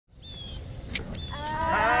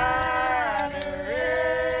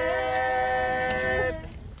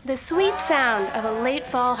The sweet sound of a late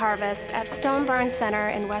fall harvest at Stone Barn Center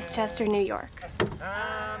in Westchester, New York.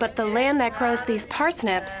 But the land that grows these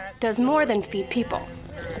parsnips does more than feed people.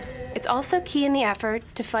 It's also key in the effort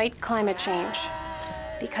to fight climate change,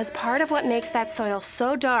 because part of what makes that soil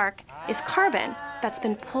so dark is carbon that's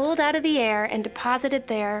been pulled out of the air and deposited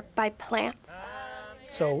there by plants.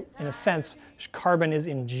 So, in a sense, carbon is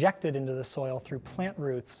injected into the soil through plant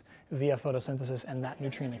roots via photosynthesis and that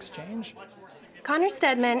nutrient exchange. Connor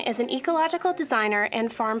Stedman is an ecological designer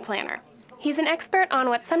and farm planner. He's an expert on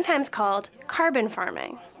what's sometimes called carbon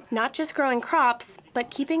farming, not just growing crops, but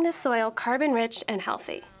keeping the soil carbon-rich and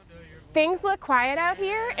healthy. Things look quiet out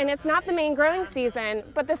here, and it's not the main growing season,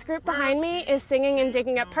 but this group behind me is singing and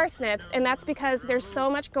digging up parsnips, and that's because there's so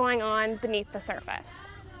much going on beneath the surface.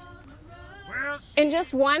 In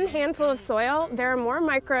just one handful of soil, there are more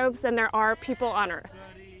microbes than there are people on Earth.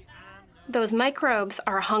 Those microbes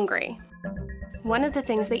are hungry. One of the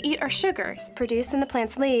things they eat are sugars produced in the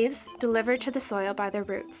plant's leaves, delivered to the soil by their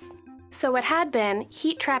roots. So what had been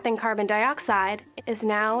heat-trapping carbon dioxide is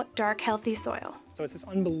now dark, healthy soil. So it's this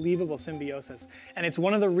unbelievable symbiosis. And it's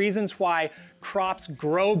one of the reasons why crops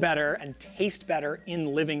grow better and taste better in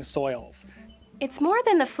living soils. It's more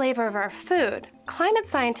than the flavor of our food. Climate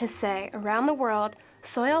scientists say around the world,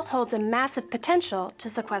 soil holds a massive potential to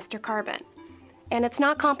sequester carbon. And it's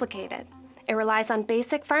not complicated. It relies on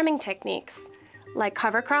basic farming techniques, like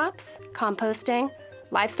cover crops, composting,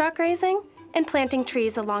 livestock grazing, and planting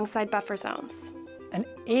trees alongside buffer zones. An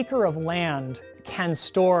acre of land can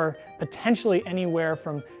store potentially anywhere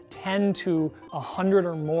from 10 to 100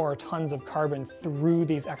 or more tons of carbon through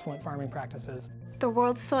these excellent farming practices. The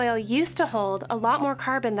world's soil used to hold a lot more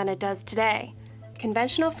carbon than it does today.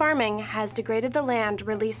 Conventional farming has degraded the land,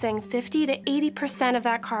 releasing 50 to 80% of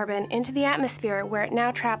that carbon into the atmosphere, where it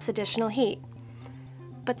now traps additional heat.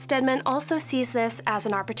 But Stedman also sees this as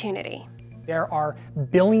an opportunity. There are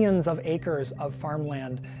billions of acres of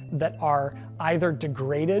farmland that are either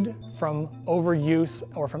degraded from overuse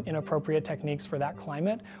or from inappropriate techniques for that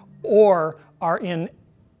climate, or are in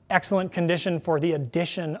excellent condition for the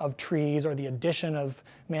addition of trees or the addition of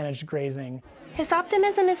managed grazing. His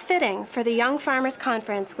optimism is fitting for the Young Farmers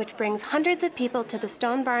Conference, which brings hundreds of people to the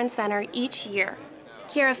Stone Barn Center each year.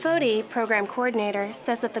 Kiera Foti, program coordinator,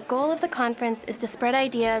 says that the goal of the conference is to spread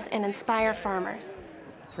ideas and inspire farmers.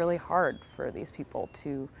 It's really hard for these people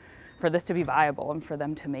for this to be viable and for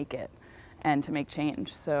them to make it and to make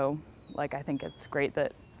change. So, I think it's great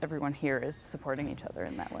that everyone here is supporting each other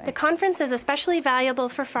in that way. The conference is especially valuable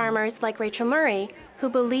for farmers like Rachel Murray, who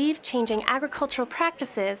believe changing agricultural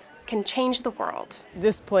practices can change the world.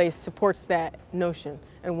 This place supports that notion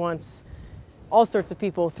and wants all sorts of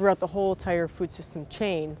people throughout the whole entire food system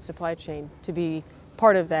chain, supply chain, to be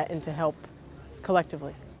part of that and to help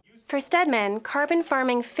collectively. For Stedman, carbon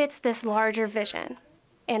farming fits this larger vision,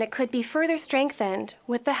 and it could be further strengthened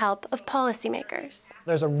with the help of policymakers.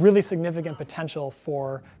 There's a really significant potential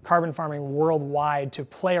for carbon farming worldwide to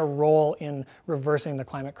play a role in reversing the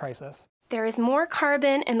climate crisis. There is more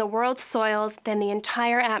carbon in the world's soils than the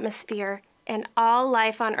entire atmosphere and all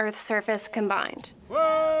life on Earth's surface combined.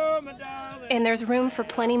 And there's room for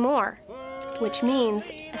plenty more, which means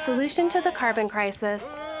a solution to the carbon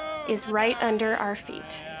crisis is right under our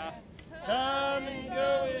feet. Come and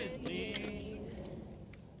go with me.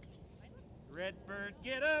 Redbird,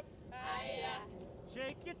 get up. Hi-ya.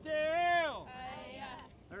 Shake your tail.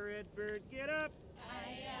 Hi-ya. A redbird, get up.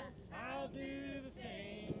 Hi-ya. I'll do the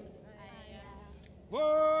same. Hi-ya.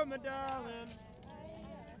 Whoa, my darling.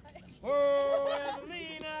 Hi-ya. Whoa,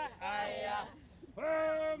 Evelina. Hi-ya.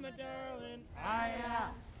 Whoa, my darling.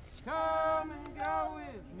 Hi-ya. Come and go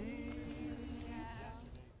with me.